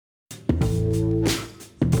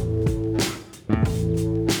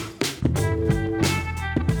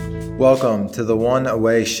Welcome to the One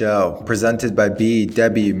Away Show, presented by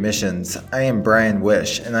BW Missions. I am Bryan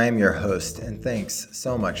and I am your host, and thanks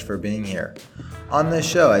so much for being here. On this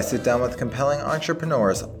show, I sit down with compelling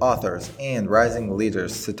entrepreneurs, authors, and rising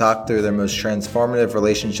leaders to talk through their most transformative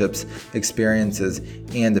relationships, experiences,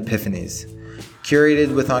 and epiphanies.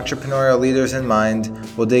 Curated with entrepreneurial leaders in mind,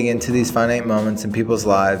 we'll dig into these finite moments in people's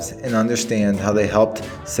lives and understand how they helped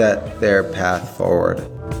set their path forward.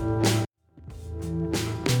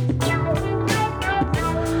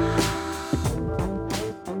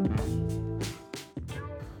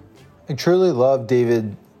 I truly love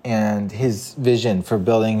David and his vision for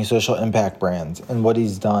building social impact brands and what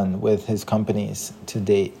he's done with his companies to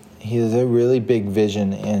date. He has a really big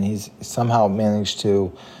vision, and he's somehow managed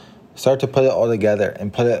to start to put it all together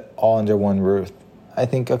and put it all under one roof. I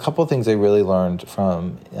think a couple of things I really learned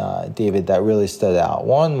from David that really stood out.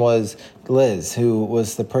 One was Liz, who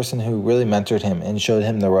was the person who really mentored him and showed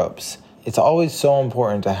him the ropes. It's always so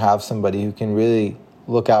important to have somebody who can really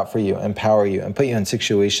look out for you, empower you, and put you in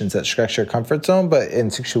situations that stretch your comfort zone, but in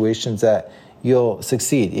situations that you'll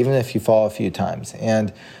succeed, even if you fall a few times.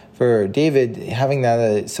 And for David, having that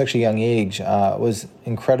at such a young age was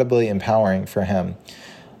incredibly empowering for him.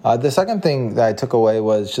 The second thing that I took away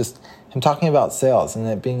was just him talking about sales and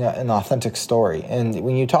it being an authentic story. And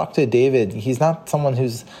when you talk to David, he's not someone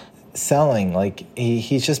who's selling, like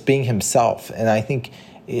he's just being himself. And I think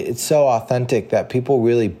it's so authentic that people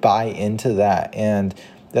really buy into that. And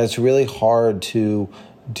that's really hard to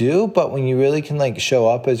do. But when you really can show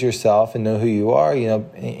up as yourself and know who you are,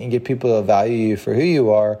 and get people to value you for who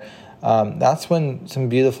you are, that's when some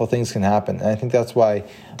beautiful things can happen. And I think that's why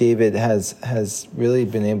David has really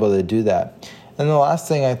been able to do that. And the last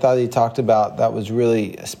thing I thought he talked about that was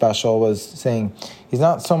really special was saying he's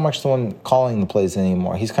not so much the one calling the plays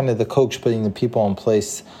anymore. He's kind of the coach putting the people in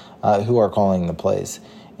place who are calling the plays.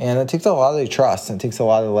 And it takes a lot of trust. And it takes a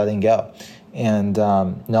lot of letting go. And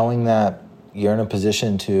knowing that you're in a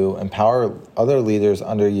position to empower other leaders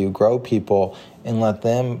under you, grow people, and let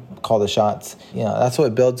them call the shots. That's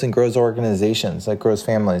what builds and grows organizations, that grows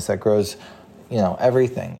families, that grows,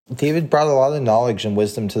 everything. David brought a lot of knowledge and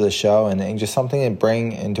wisdom to the show and just something to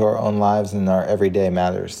bring into our own lives and our everyday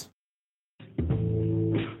matters.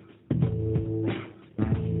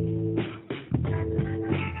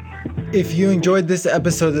 If you enjoyed this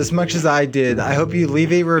episode as much as I did, I hope you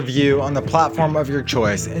leave a review on the platform of your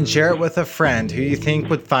choice and share it with a friend who you think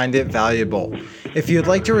would find it valuable. If you'd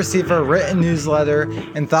like to receive our written newsletter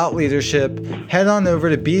and thought leadership, head on over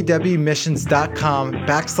to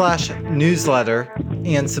bwmissions.com/newsletter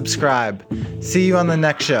and subscribe. See you on the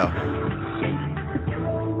next show.